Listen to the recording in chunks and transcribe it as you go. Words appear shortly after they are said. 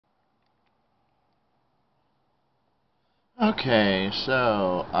Okay,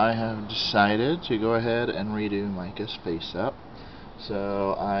 so I have decided to go ahead and redo Micah's face up.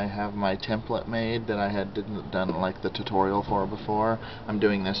 So I have my template made that I had done like the tutorial for before. I'm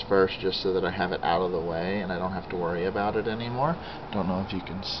doing this first just so that I have it out of the way and I don't have to worry about it anymore. Don't know if you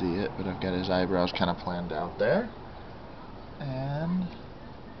can see it, but I've got his eyebrows kind of planned out there. And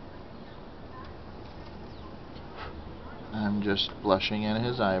I'm just blushing in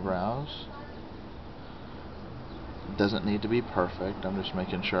his eyebrows. It doesn't need to be perfect. I'm just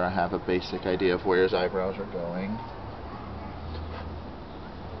making sure I have a basic idea of where his eyebrows are going.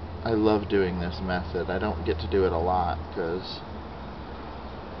 I love doing this method. I don't get to do it a lot because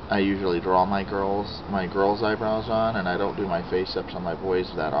I usually draw my girls' eyebrows on, and I don't do my face ups on my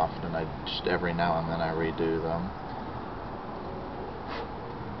boys that often. I just every now and then I redo them.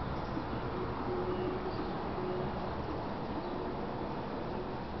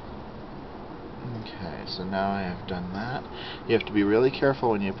 Okay, so now I have done that. You have to be really careful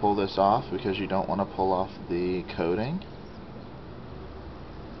when you pull this off because you don't want to pull off the coating.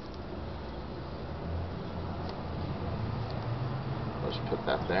 Just put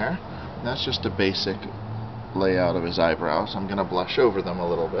that there. And that's just a basic layout of his eyebrows. I'm going to blush over them a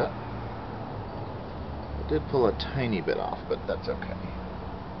little bit. I did pull a tiny bit off, but that's okay.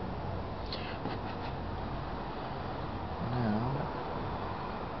 Now,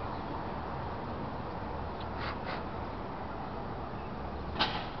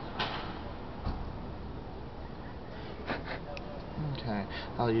 okay,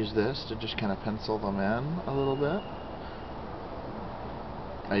 I'll use this to just kind of pencil them in a little bit.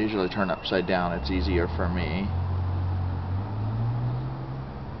 I usually turn upside down, it's easier for me.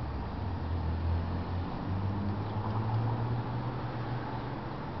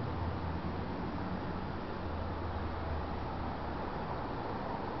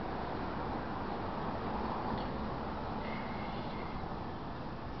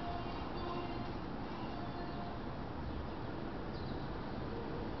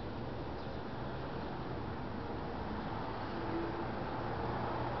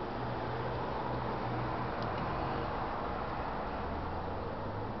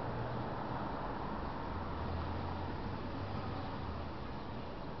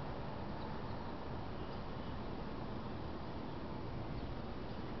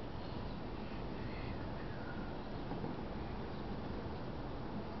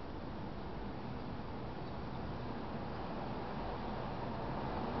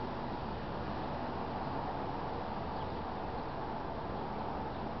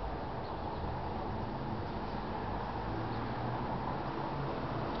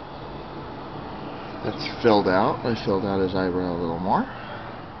 That's filled out. I filled out his eyebrow a little more.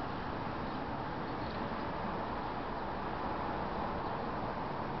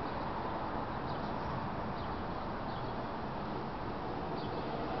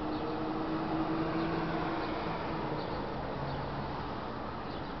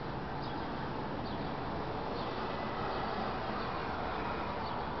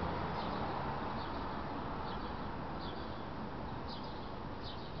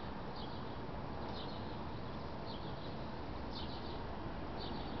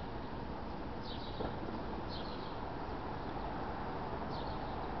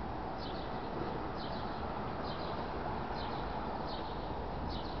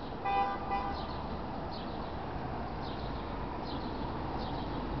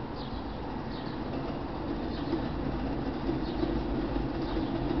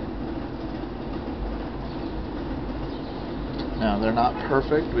 Now they're not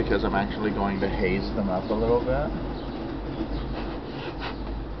perfect because I'm actually going to haze them up a little bit.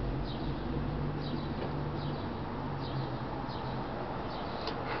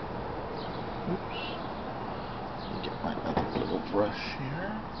 Oops. Let me get my other little brush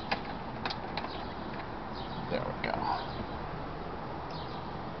here. There we go.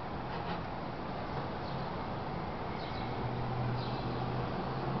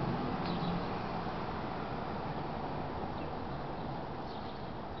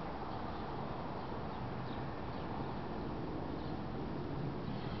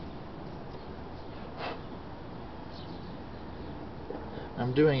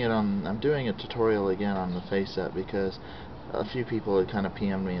 I'm doing a tutorial again on the face up because a few people had kind of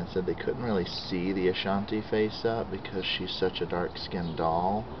PM'd me and said they couldn't really see the Ashanti face up because she's such a dark skinned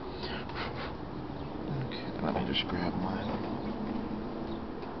doll. Okay, let me just grab mine.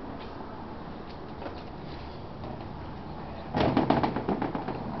 I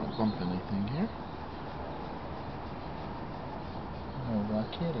don't want to bump anything here. Oh, my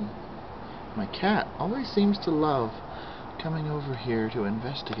kitty. My cat always seems to love coming over here to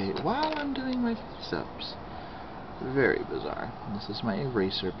investigate while I'm doing my face-ups. Very bizarre. This is my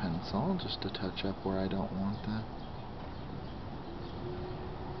eraser pencil, just to touch up where I don't want that.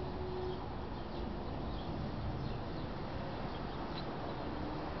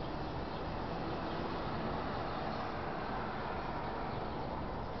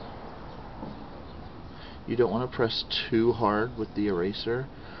 You don't want to press too hard with the eraser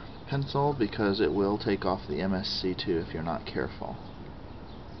pencil because it will take off the MSC too if you're not careful.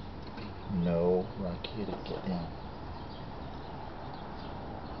 No, Rocky, to get in.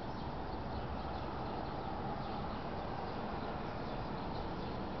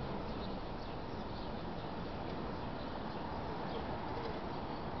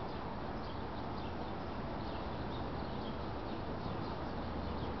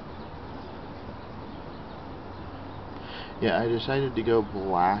 Yeah, I decided to go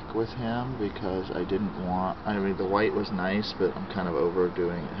black with him because I didn't want, I mean the white was nice, but I'm kind of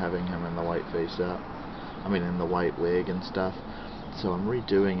overdoing having him in the white face up. I mean in the white wig and stuff. So I'm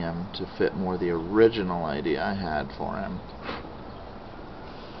redoing him to fit more the original idea I had for him.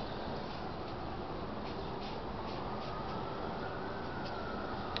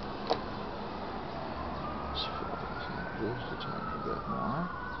 Let's fill this in just a tiny bit more.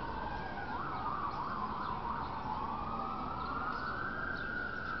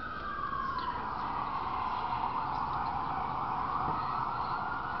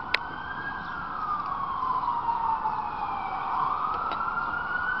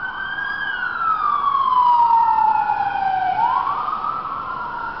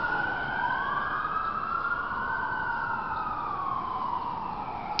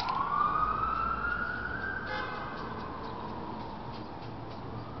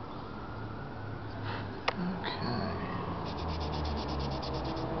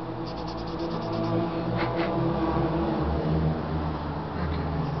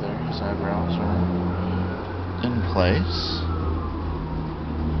 Eyebrows are in place.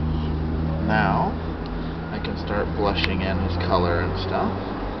 Now I can start blushing in his color and stuff.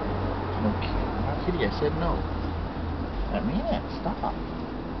 Okay, Kitty, I said no. I mean it, stop.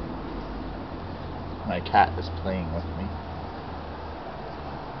 My cat is playing with me.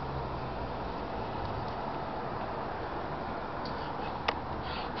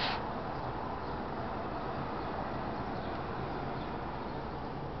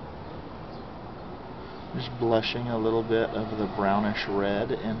 Just blushing a little bit of the brownish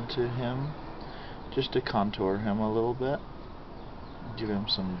red into him, just to contour him a little bit, give him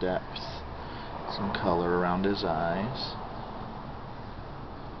some depth, some color around his eyes.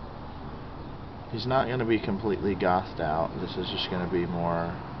 He's not going to be completely gothed out. This is just going to be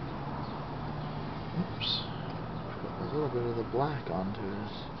more, oops, put a little bit of the black onto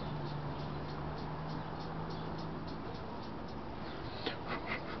his.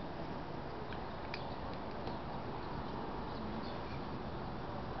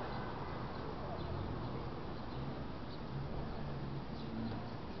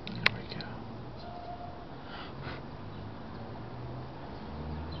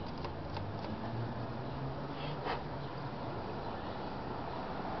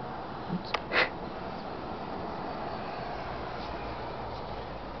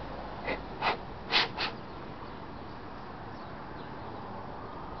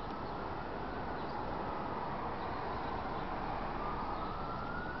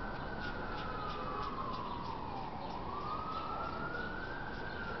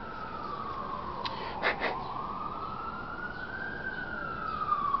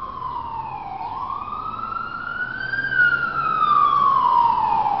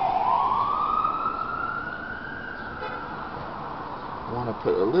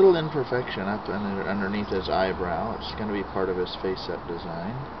 Put a little imperfection up underneath his eyebrow. It's going to be part of his face-up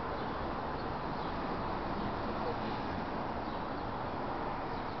design.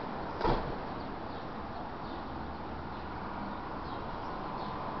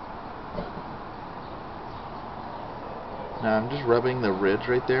 Now I'm just rubbing the ridge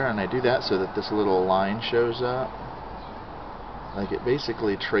right there, and I do that so that this little line shows up. Like it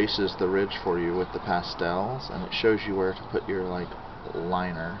basically traces the ridge for you with the pastels, and it shows you where to put your like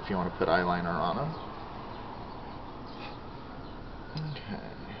liner if you want to put eyeliner on them. Okay,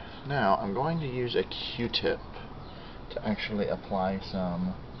 now I'm going to use a Q-tip to actually apply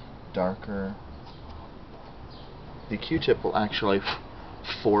some darker. The Q-tip will actually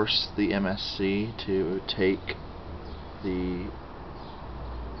force the MSC to take the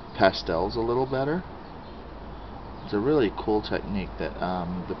pastels a little better. It's a really cool technique that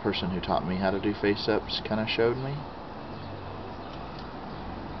the person who taught me how to do face-ups kind of showed me.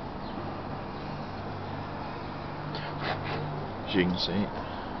 As you can see.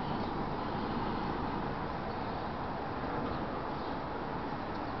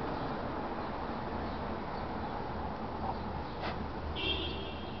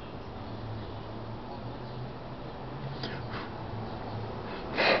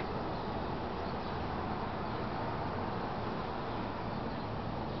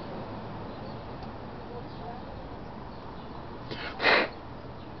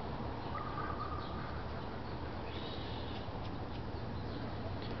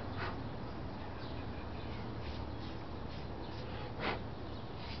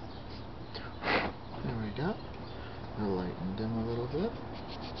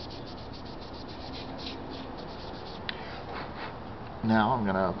 Now I'm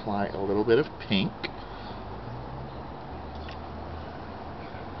going to apply a little bit of pink.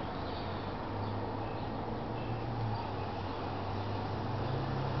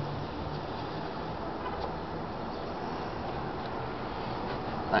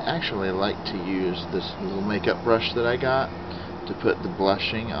 I actually like to use this little makeup brush that I got to put the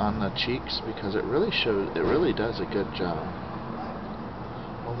blushing on the cheeks because it really does a good job.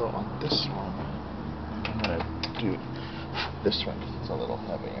 Although on this one, I'm going to do this one because it's a little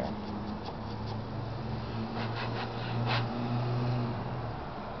heavier.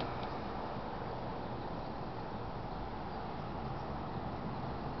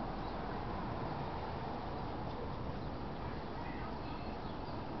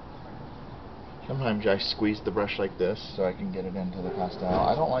 Sometimes I squeeze the brush like this so I can get it into the pastel.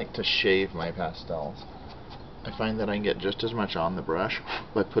 I don't like to shave my pastels. I find that I can get just as much on the brush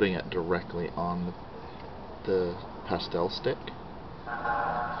by putting it directly on the pastel stick.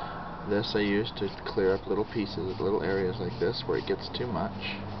 This I use to clear up little pieces, little areas like this where it gets too much.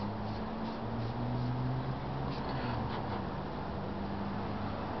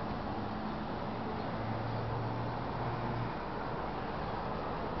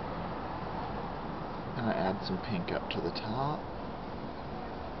 And I add some pink up to the top.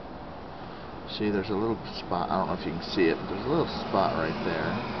 See, there's a little spot, I don't know if you can see it, but there's a little spot right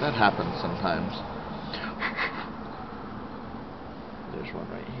there. That happens sometimes. There's one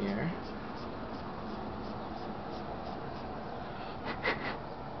right here.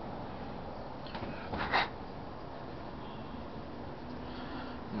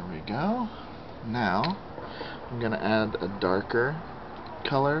 There we go. Now, I'm going to add a darker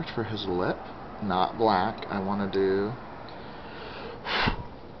color for his lip. Not black. I want to do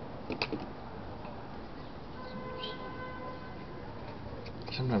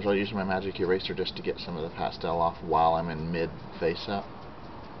sometimes I'll use my magic eraser just to get some of the pastel off while I'm in mid face up.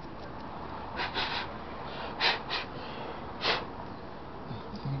 I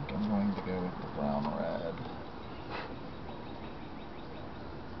think I'm going to go with the brown red.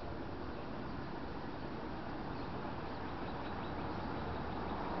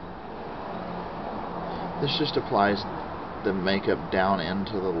 This just applies the makeup down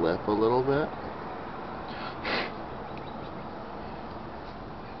into the lip a little bit.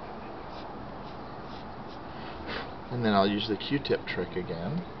 And then I'll use the Q-tip trick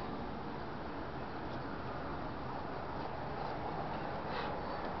again.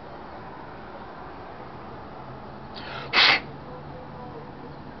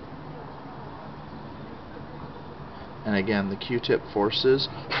 And again, the Q-tip forces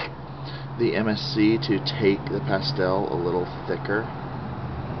the MSC to take the pastel a little thicker.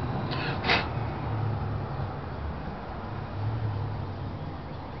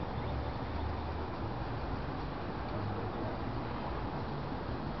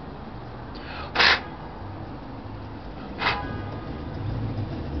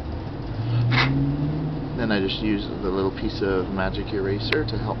 Then I just use the little piece of magic eraser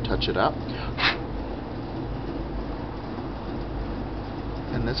to help touch it up.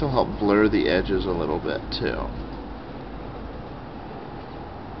 And this will help blur the edges a little bit too.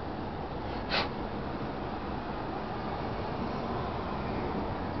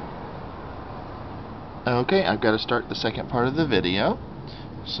 Okay, I've got to start the second part of the video,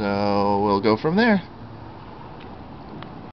 so we'll go from there.